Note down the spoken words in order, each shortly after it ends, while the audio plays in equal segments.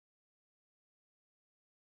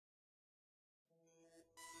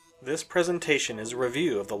This presentation is a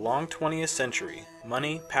review of The Long 20th Century,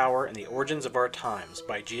 Money, Power, and the Origins of Our Times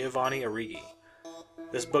by Giovanni Arrighi.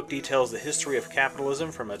 This book details the history of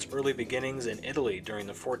capitalism from its early beginnings in Italy during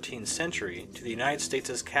the 14th century to the United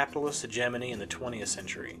States' capitalist hegemony in the 20th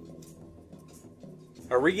century.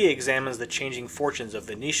 Arrighi examines the changing fortunes of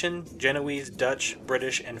Venetian, Genoese, Dutch,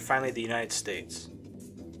 British, and finally the United States.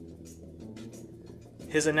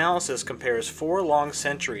 His analysis compares 4 long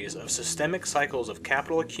centuries of systemic cycles of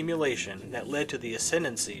capital accumulation that led to the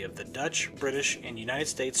ascendancy of the Dutch, British, and United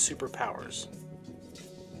States superpowers.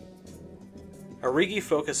 Arrighi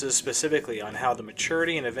focuses specifically on how the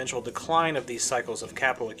maturity and eventual decline of these cycles of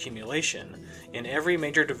capital accumulation in every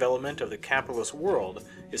major development of the capitalist world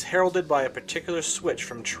is heralded by a particular switch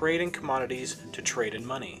from trade in commodities to trade in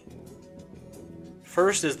money.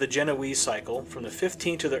 First is the Genoese cycle from the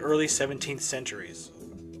 15th to the early 17th centuries.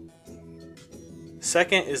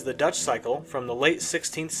 Second is the Dutch cycle from the late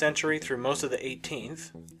 16th century through most of the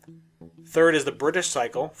 18th. Third is the British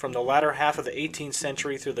cycle from the latter half of the 18th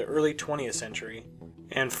century through the early 20th century.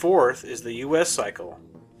 And fourth is the US cycle,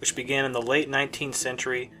 which began in the late 19th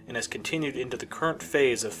century and has continued into the current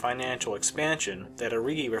phase of financial expansion that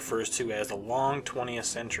Arrighi refers to as the Long 20th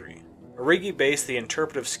Century. Arrighi based the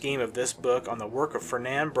interpretive scheme of this book on the work of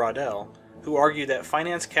Fernand Braudel, who argued that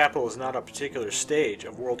finance capital is not a particular stage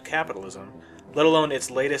of world capitalism, let alone its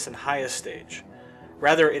latest and highest stage.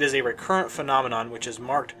 Rather, it is a recurrent phenomenon which has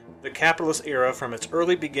marked the capitalist era from its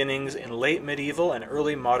early beginnings in late medieval and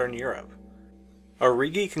early modern Europe.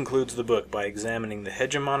 Arrighi concludes the book by examining the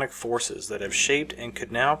hegemonic forces that have shaped and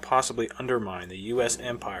could now possibly undermine the U.S.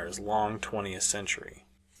 empire's long 20th century.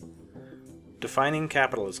 Defining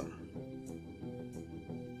capitalism.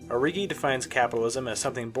 Arrighi defines capitalism as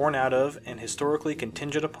something born out of and historically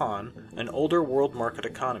contingent upon an older world market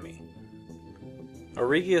economy.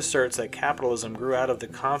 Arrighi asserts that capitalism grew out of the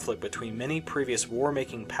conflict between many previous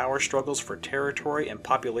war-making power struggles for territory and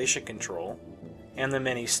population control, and the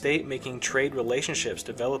many state-making trade relationships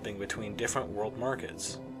developing between different world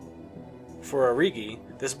markets. For Arrighi,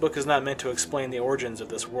 this book is not meant to explain the origins of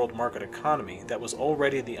this world market economy that was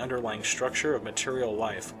already the underlying structure of material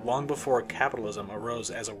life long before capitalism arose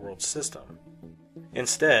as a world system.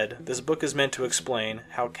 Instead, this book is meant to explain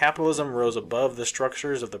how capitalism rose above the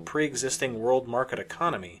structures of the pre-existing world market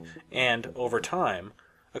economy and, over time,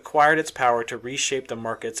 acquired its power to reshape the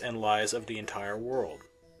markets and lives of the entire world.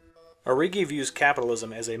 Arrighi views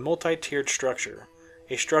capitalism as a multi-tiered structure,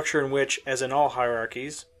 a structure in which, as in all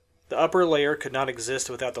hierarchies, the upper layer could not exist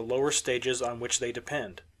without the lower stages on which they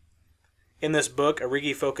depend. In this book,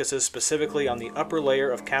 Arrighi focuses specifically on the upper layer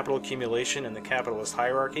of capital accumulation in the capitalist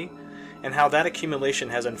hierarchy, and how that accumulation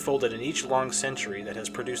has unfolded in each long century that has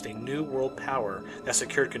produced a new world power that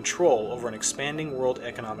secured control over an expanding world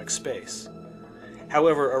economic space.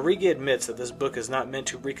 However, Arrighi admits that this book is not meant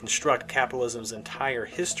to reconstruct capitalism's entire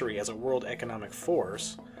history as a world economic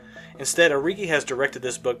force. Instead, Arrighi has directed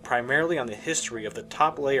this book primarily on the history of the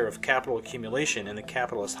top layer of capital accumulation in the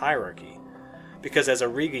capitalist hierarchy, because as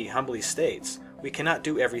Arrighi humbly states, we cannot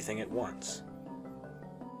do everything at once.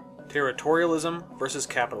 Territorialism versus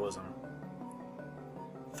capitalism.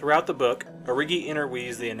 Throughout the book, Arrighi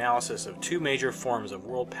interweaves the analysis of 2 major forms of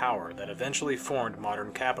world power that eventually formed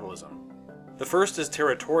modern capitalism. The first is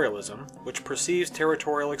territorialism, which perceives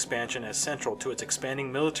territorial expansion as central to its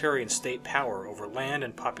expanding military and state power over land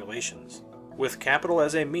and populations, with capital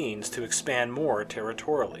as a means to expand more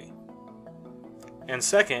territorially. And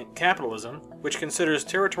second, capitalism, which considers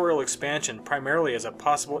territorial expansion primarily as a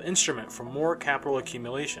possible instrument for more capital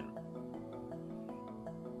accumulation.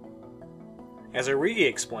 As Arrighi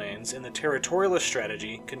explains, in the territorialist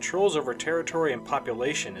strategy, controls over territory and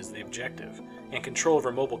population is the objective, and control over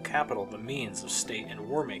mobile capital the means of state and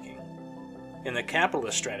war-making. In the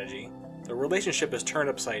capitalist strategy, the relationship is turned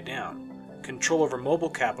upside down. Control over mobile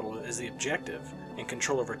capital is the objective, and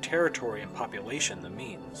control over territory and population the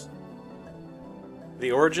means.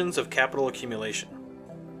 The origins of capital accumulation.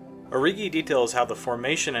 Arrighi details how the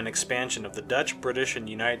formation and expansion of the Dutch, British, and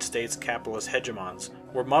United States capitalist hegemons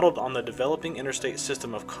were modeled on the developing interstate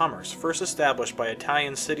system of commerce first established by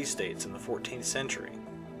Italian city-states in the 14th century.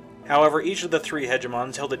 However, each of the 3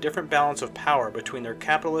 hegemons held a different balance of power between their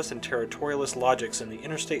capitalist and territorialist logics in the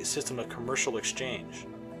interstate system of commercial exchange.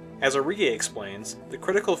 As Arrighi explains, the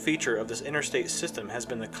critical feature of this interstate system has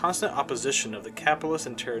been the constant opposition of the capitalist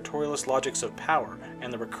and territorialist logics of power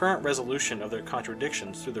and the recurrent resolution of their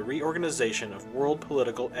contradictions through the reorganization of world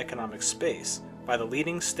political economic space by the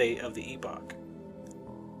leading state of the epoch.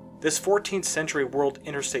 This 14th century world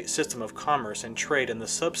interstate system of commerce and trade in the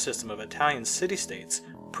subsystem of Italian city-states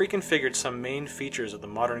preconfigured some main features of the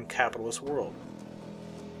modern capitalist world.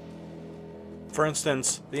 For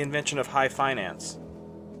instance, the invention of high finance,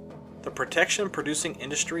 the protection-producing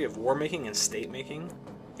industry of war-making and state-making,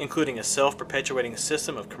 including a self-perpetuating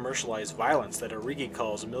system of commercialized violence that Arrighi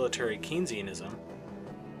calls military Keynesianism,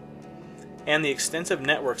 and the extensive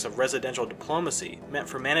networks of residential diplomacy meant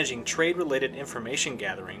for managing trade-related information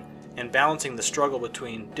gathering and balancing the struggle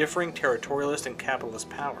between differing territorialist and capitalist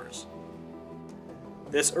powers.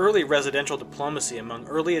 This early residential diplomacy among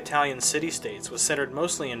early Italian city-states was centered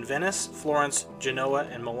mostly in Venice, Florence, Genoa,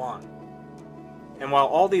 and Milan. And while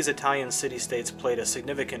all these Italian city-states played a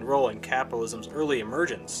significant role in capitalism's early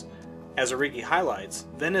emergence, as Arrighi highlights,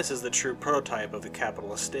 Venice is the true prototype of the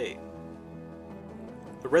capitalist state.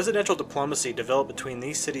 The residential diplomacy developed between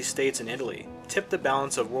these city-states in Italy tipped the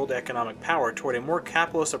balance of world economic power toward a more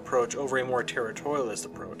capitalist approach over a more territorialist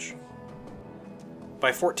approach. By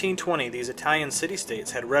 1420, these Italian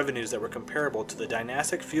city-states had revenues that were comparable to the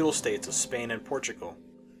dynastic feudal states of Spain and Portugal.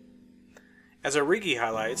 As Arrighi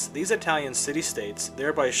highlights, these Italian city-states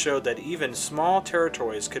thereby showed that even small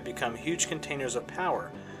territories could become huge containers of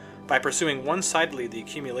power by pursuing one-sidedly the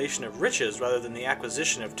accumulation of riches rather than the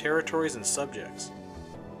acquisition of territories and subjects.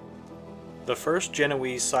 The first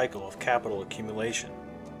Genoese cycle of capital accumulation.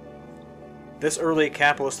 This early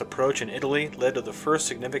capitalist approach in Italy led to the first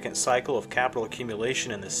significant cycle of capital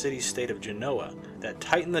accumulation in the city-state of Genoa that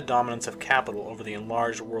tightened the dominance of capital over the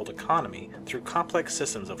enlarged world economy through complex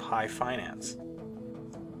systems of high finance.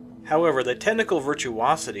 However, the technical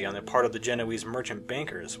virtuosity on the part of the Genoese merchant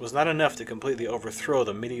bankers was not enough to completely overthrow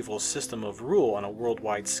the medieval system of rule on a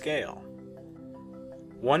worldwide scale.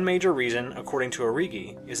 One major reason, according to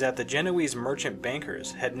Arrighi, is that the Genoese merchant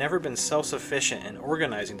bankers had never been self-sufficient in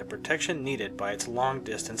organizing the protection needed by its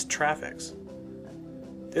long-distance traffics.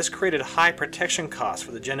 This created high protection costs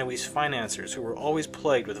for the Genoese financiers, who were always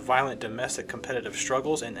plagued with violent domestic competitive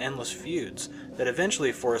struggles and endless feuds that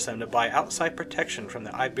eventually forced them to buy outside protection from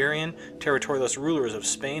the Iberian territorialist rulers of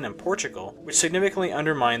Spain and Portugal, which significantly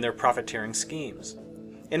undermined their profiteering schemes.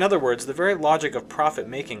 In other words, the very logic of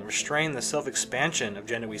profit-making restrained the self-expansion of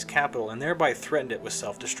Genoese capital and thereby threatened it with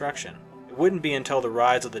self-destruction. It wouldn't be until the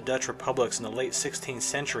rise of the Dutch republics in the late 16th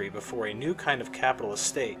century before a new kind of capitalist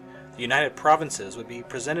state, the United Provinces, would be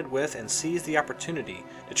presented with and seize the opportunity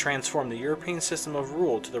to transform the European system of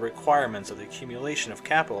rule to the requirements of the accumulation of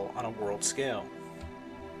capital on a world scale.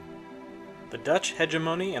 The Dutch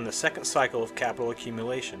hegemony and the second cycle of capital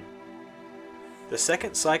accumulation. The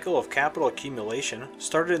second cycle of capital accumulation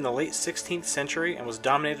started in the late 16th century and was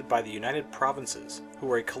dominated by the United Provinces, who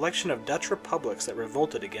were a collection of Dutch republics that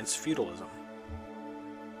revolted against feudalism.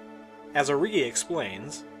 As Arrighi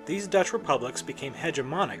explains, these Dutch republics became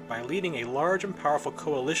hegemonic by leading a large and powerful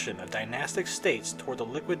coalition of dynastic states toward the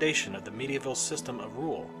liquidation of the medieval system of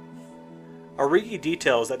rule. Arrighi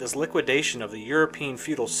details that this liquidation of the European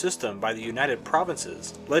feudal system by the United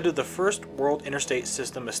Provinces led to the first world interstate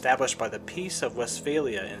system established by the Peace of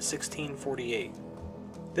Westphalia in 1648.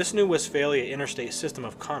 This new Westphalia interstate system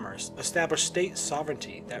of commerce established state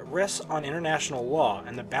sovereignty that rests on international law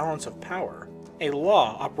and the balance of power, a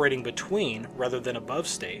law operating between rather than above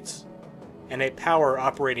states, and a power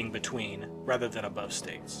operating between rather than above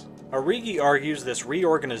states. Arrighi argues this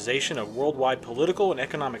reorganization of worldwide political and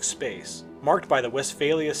economic space, marked by the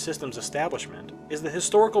Westphalia system's establishment, is the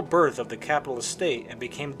historical birth of the capitalist state and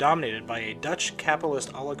became dominated by a Dutch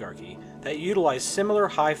capitalist oligarchy that utilized similar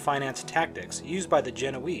high finance tactics used by the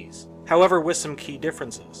Genoese, however with some key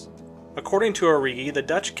differences. According to Arrighi, the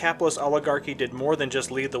Dutch capitalist oligarchy did more than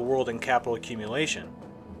just lead the world in capital accumulation.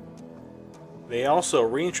 They also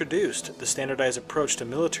reintroduced the standardized approach to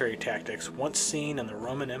military tactics once seen in the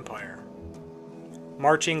Roman Empire.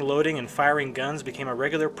 Marching, loading, and firing guns became a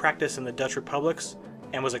regular practice in the Dutch republics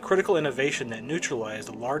and was a critical innovation that neutralized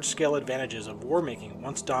the large-scale advantages of war-making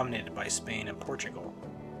once dominated by Spain and Portugal.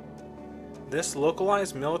 This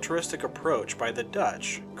localized militaristic approach by the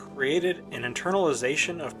Dutch created an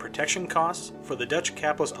internalization of protection costs for the Dutch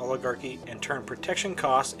capitalist oligarchy and turned protection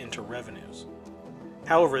costs into revenues.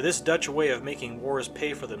 However, this Dutch way of making wars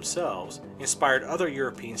pay for themselves inspired other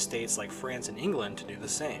European states like France and England to do the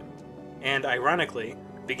same, and, ironically,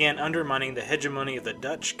 began undermining the hegemony of the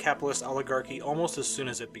Dutch capitalist oligarchy almost as soon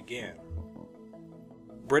as it began.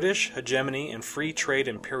 British hegemony and free trade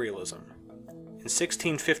imperialism. In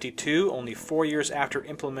 1652, only 4 years after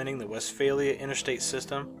implementing the Westphalia interstate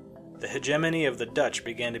system, the hegemony of the Dutch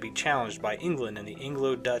began to be challenged by England in the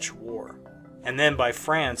Anglo-Dutch War, and then by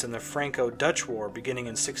France in the Franco-Dutch War beginning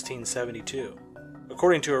in 1672.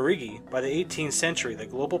 According to Arrighi, by the 18th century, the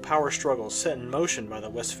global power struggles set in motion by the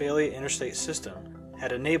Westphalia interstate system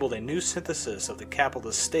had enabled a new synthesis of the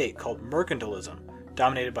capitalist state called mercantilism,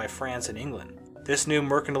 dominated by France and England. This new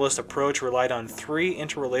mercantilist approach relied on three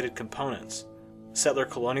interrelated components: settler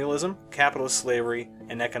colonialism, capitalist slavery,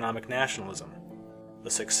 and economic nationalism. The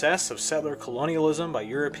success of settler colonialism by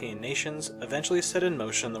European nations eventually set in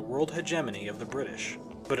motion the world hegemony of the British,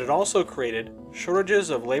 but it also created shortages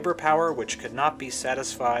of labor power which could not be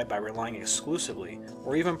satisfied by relying exclusively,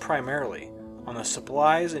 or even primarily, on the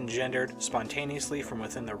supplies engendered spontaneously from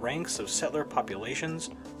within the ranks of settler populations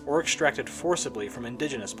or extracted forcibly from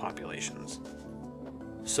indigenous populations.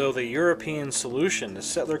 So the European solution to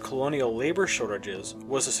settler colonial labor shortages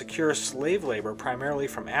was to secure slave labor primarily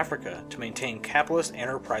from Africa to maintain capitalist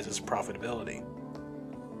enterprises' profitability.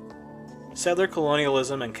 Settler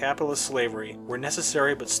colonialism and capitalist slavery were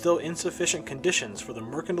necessary but still insufficient conditions for the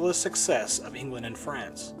mercantilist success of England and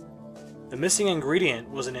France. The missing ingredient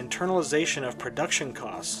was an internalization of production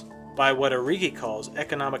costs by what Arrighi calls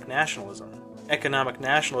economic nationalism. Economic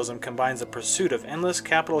nationalism combines the pursuit of endless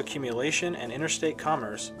capital accumulation and interstate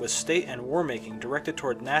commerce with state and war-making directed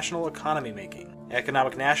toward national economy making.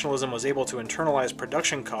 Economic nationalism was able to internalize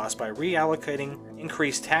production costs by reallocating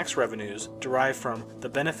increased tax revenues derived from the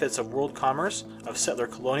benefits of world commerce, of settler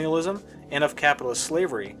colonialism, and of capitalist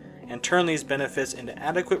slavery, and turn these benefits into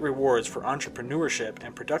adequate rewards for entrepreneurship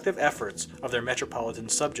and productive efforts of their metropolitan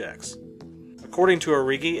subjects. According to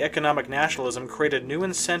Arrighi, economic nationalism created new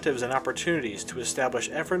incentives and opportunities to establish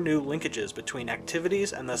ever new linkages between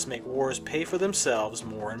activities and thus make wars pay for themselves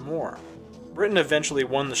more and more. Britain eventually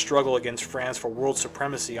won the struggle against France for world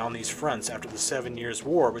supremacy on these fronts after the 7 Years'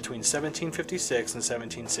 War between 1756 and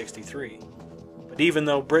 1763. But even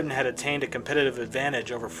though Britain had attained a competitive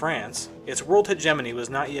advantage over France, its world hegemony was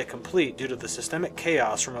not yet complete due to the systemic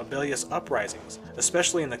chaos from rebellious uprisings,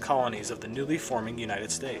 especially in the colonies of the newly forming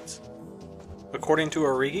United States. According to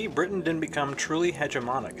Arrighi, Britain didn't become truly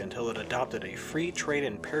hegemonic until it adopted a free trade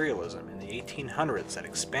imperialism in the 1800s that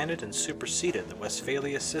expanded and superseded the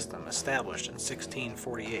Westphalia system established in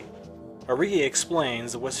 1648. Arrighi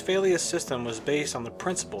explains the Westphalia system was based on the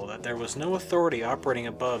principle that there was no authority operating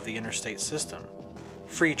above the interstate system.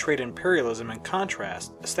 Free trade imperialism, in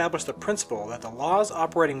contrast, established the principle that the laws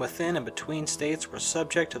operating within and between states were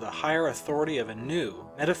subject to the higher authority of a new,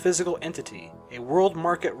 metaphysical entity, a world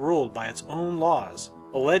market ruled by its own laws,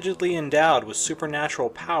 allegedly endowed with supernatural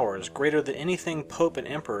powers greater than anything Pope and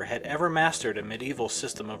Emperor had ever mastered a medieval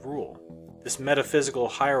system of rule. This metaphysical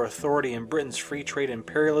higher authority in Britain's free trade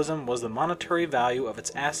imperialism was the monetary value of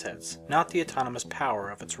its assets, not the autonomous power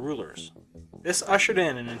of its rulers. This ushered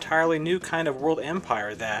in an entirely new kind of world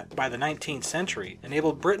empire that, by the 19th century,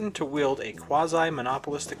 enabled Britain to wield a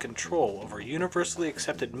quasi-monopolistic control over universally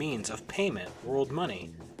accepted means of payment, world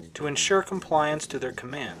money, to ensure compliance to their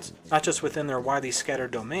commands, not just within their widely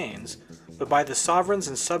scattered domains, but by the sovereigns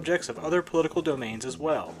and subjects of other political domains as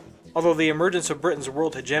well. Although the emergence of Britain's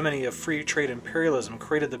world hegemony of free trade imperialism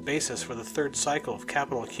created the basis for the third cycle of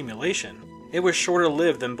capital accumulation, it was shorter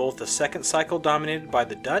lived than both the second cycle dominated by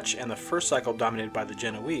the Dutch and the first cycle dominated by the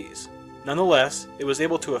Genoese. Nonetheless, it was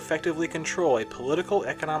able to effectively control a political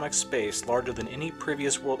economic space larger than any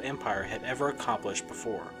previous world empire had ever accomplished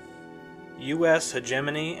before. U.S.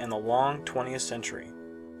 hegemony in the long 20th century.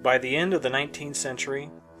 By the end of the 19th century,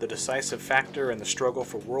 the decisive factor in the struggle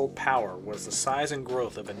for world power was the size and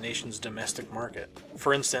growth of a nation's domestic market.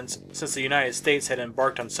 For instance, since the United States had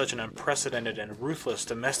embarked on such an unprecedented and ruthless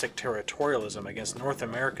domestic territorialism against North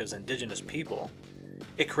America's indigenous people,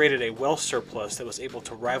 it created a wealth surplus that was able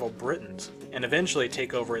to rival Britain's and eventually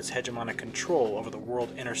take over its hegemonic control over the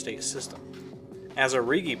world interstate system. As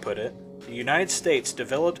Arrighi put it, the United States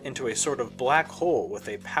developed into a sort of black hole with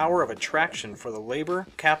a power of attraction for the labor,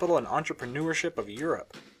 capital, and entrepreneurship of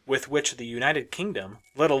Europe, with which the United Kingdom,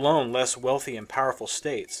 let alone less wealthy and powerful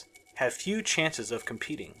states, had few chances of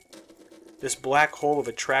competing. This black hole of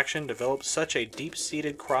attraction developed such a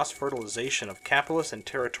deep-seated cross-fertilization of capitalist and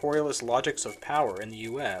territorialist logics of power in the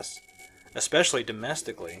U.S., especially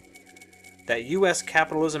domestically, that U.S.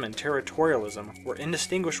 capitalism and territorialism were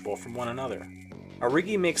indistinguishable from one another.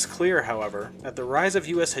 Arrighi makes clear, however, that the rise of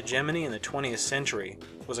U.S. hegemony in the 20th century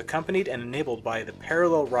was accompanied and enabled by the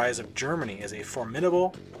parallel rise of Germany as a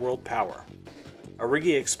formidable world power.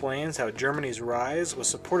 Arrighi explains how Germany's rise was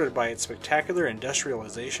supported by its spectacular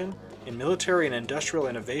industrialization in military and industrial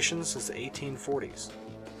innovations since the 1840s.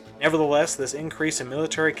 Nevertheless, this increase in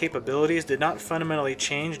military capabilities did not fundamentally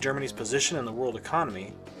change Germany's position in the world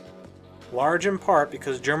economy, large in part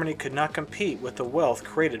because Germany could not compete with the wealth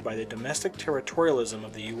created by the domestic territorialism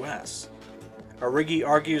of the U.S. Arrighi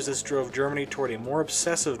argues this drove Germany toward a more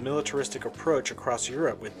obsessive militaristic approach across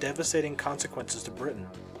Europe with devastating consequences to Britain,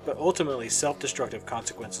 but ultimately self-destructive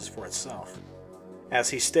consequences for itself. As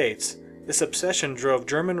he states, This obsession drove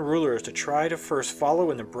German rulers to try to first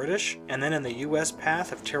follow in the British and then in the US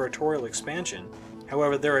path of territorial expansion.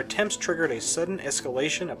 However, their attempts triggered a sudden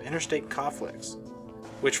escalation of interstate conflicts,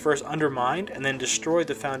 which first undermined and then destroyed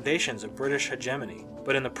the foundations of British hegemony,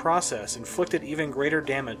 but in the process inflicted even greater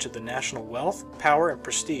damage to the national wealth, power, and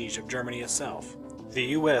prestige of Germany itself. The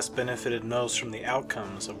US benefited most from the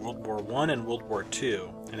outcomes of World War I and World War II,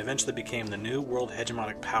 and eventually became the new world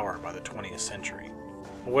hegemonic power by the 20th century.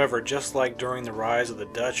 However, just like during the rise of the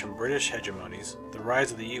Dutch and British hegemonies, the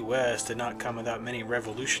rise of the US did not come without many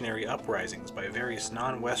revolutionary uprisings by various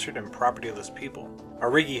non-Western and propertyless people.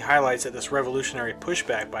 Arrighi highlights that this revolutionary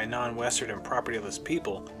pushback by non-Western and propertyless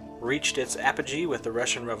people reached its apogee with the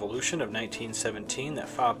Russian Revolution of 1917 that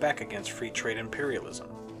fought back against free trade imperialism.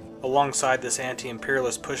 Alongside this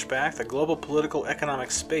anti-imperialist pushback, the global political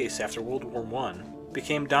economic space after World War I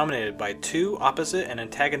became dominated by two opposite and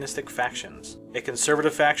antagonistic factions. A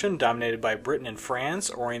conservative faction dominated by Britain and France,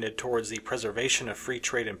 oriented towards the preservation of free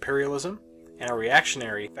trade imperialism, and a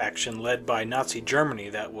reactionary faction led by Nazi Germany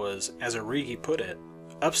that was, as Arrighi put it,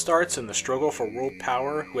 upstarts in the struggle for world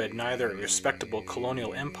power who had neither a respectable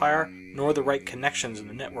colonial empire nor the right connections in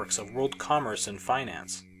the networks of world commerce and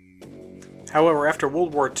finance. However, after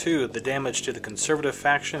World War II, the damage to the conservative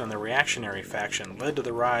faction and the reactionary faction led to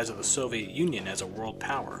the rise of the Soviet Union as a world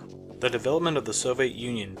power. The development of the Soviet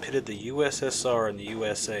Union pitted the USSR and the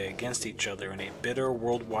USA against each other in a bitter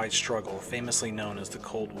worldwide struggle famously known as the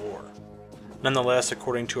Cold War. Nonetheless,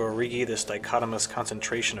 according to Arrighi, this dichotomous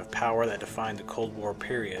concentration of power that defined the Cold War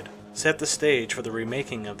period set the stage for the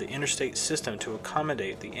remaking of the interstate system to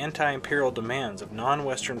accommodate the anti-imperial demands of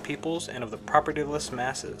non-Western peoples and of the propertyless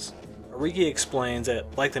masses. Arrighi explains that,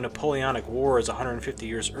 like the Napoleonic Wars 150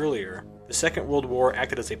 years earlier, the Second World War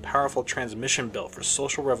acted as a powerful transmission belt for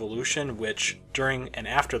social revolution which, during and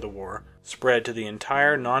after the war, spread to the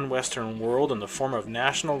entire non-Western world in the form of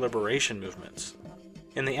national liberation movements.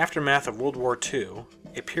 In the aftermath of World War II,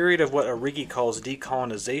 a period of what Arrighi calls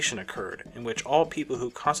decolonization occurred, in which all people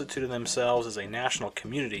who constituted themselves as a national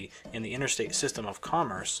community in the interstate system of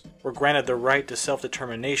commerce were granted the right to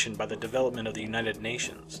self-determination by the development of the United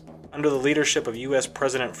Nations. Under the leadership of U.S.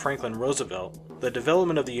 President Franklin Roosevelt, the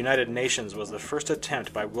development of the United Nations was the first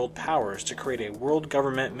attempt by world powers to create a world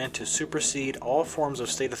government meant to supersede all forms of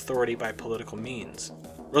state authority by political means.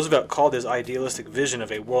 Roosevelt called his idealistic vision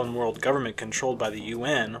of a one-world government controlled by the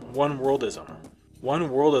UN one-worldism.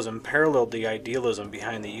 One-worldism paralleled the idealism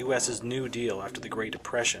behind the U.S.'s New Deal after the Great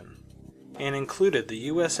Depression, and included the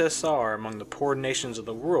USSR among the poor nations of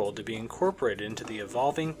the world to be incorporated into the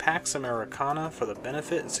evolving Pax Americana for the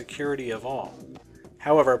benefit and security of all.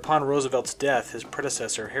 However, upon Roosevelt's death, his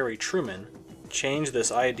predecessor Harry Truman changed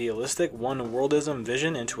this idealistic one-worldism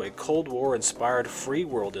vision into a Cold War-inspired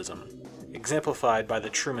free-worldism, exemplified by the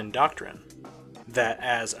Truman Doctrine, that,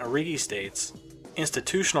 as Arrighi states,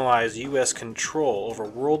 institutionalized U.S. control over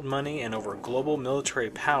world money and over global military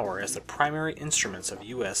power as the primary instruments of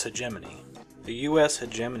U.S. hegemony. The U.S.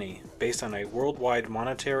 hegemony, based on a worldwide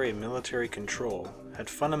monetary and military control, had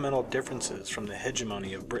fundamental differences from the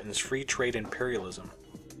hegemony of Britain's free trade imperialism.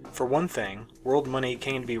 For one thing, world money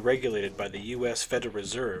came to be regulated by the U.S. Federal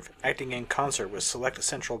Reserve, acting in concert with select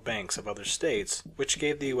central banks of other states, which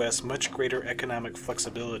gave the U.S. much greater economic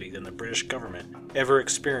flexibility than the British government ever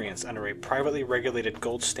experienced under a privately regulated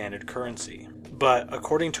gold standard currency. But,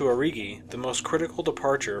 according to Arrighi, the most critical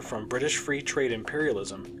departure from British free trade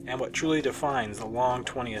imperialism, and what truly defines the long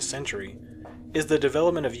 20th century, is the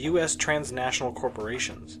development of U.S. transnational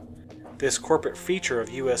corporations. This corporate feature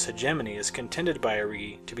of U.S. hegemony is contended by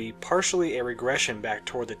Arrighi to be partially a regression back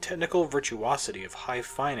toward the technical virtuosity of high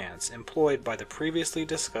finance employed by the previously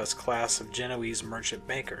discussed class of Genoese merchant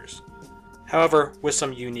bankers, however with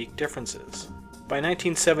some unique differences. By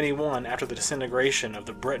 1971, after the disintegration of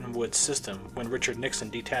the Bretton Woods system when Richard Nixon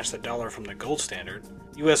detached the dollar from the gold standard,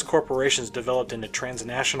 U.S. corporations developed into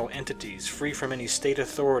transnational entities free from any state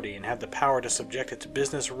authority and had the power to subject it to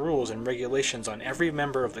business rules and regulations on every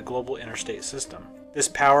member of the global interstate system. This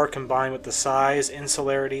power, combined with the size,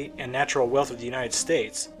 insularity, and natural wealth of the United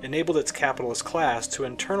States, enabled its capitalist class to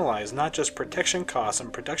internalize not just protection costs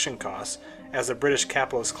and production costs, as the British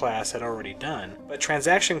capitalist class had already done, but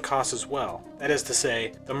transaction costs as well, that is to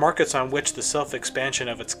say, the markets on which the self-expansion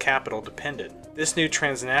of its capital depended. This new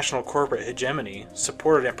transnational corporate hegemony,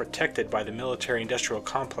 supported and protected by the military-industrial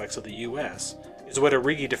complex of the U.S., is what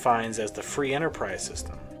Arrighi defines as the free enterprise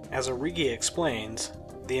system. As Arrighi explains,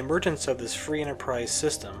 the emergence of this free enterprise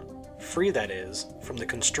system, free that is, from the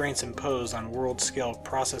constraints imposed on world-scale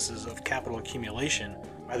processes of capital accumulation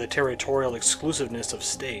by the territorial exclusiveness of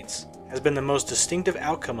states, has been the most distinctive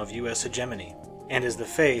outcome of U.S. hegemony. and is the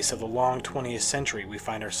face of the long 20th century we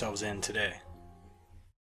find ourselves in today.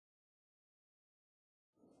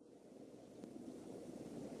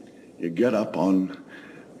 You get up on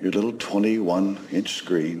your little 21-inch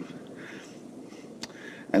screen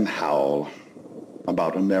and howl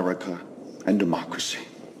about America and democracy.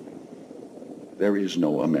 There is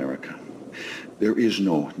no America. There is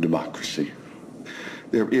no democracy.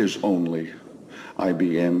 There is only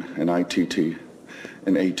IBM and ITT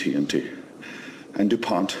and AT&T and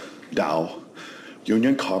DuPont, Dow,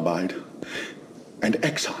 Union Carbide, and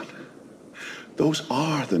Exxon. Those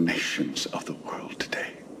are the nations of the world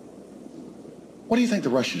today. What do you think the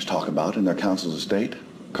Russians talk about in their councils of state?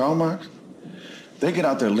 Karl Marx? They get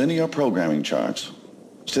out their linear programming charts,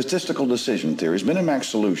 statistical decision theories, minimax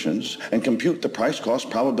solutions, and compute the price-cost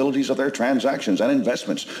probabilities of their transactions and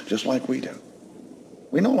investments, just like we do.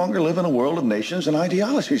 We no longer live in a world of nations and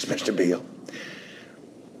ideologies, Mr. Beale.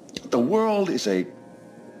 The world is a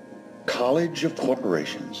college of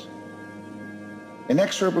corporations,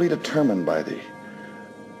 inexorably determined by the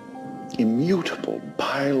immutable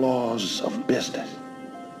bylaws of business.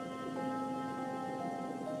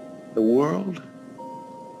 The world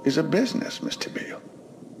is a business, Mr. Beale.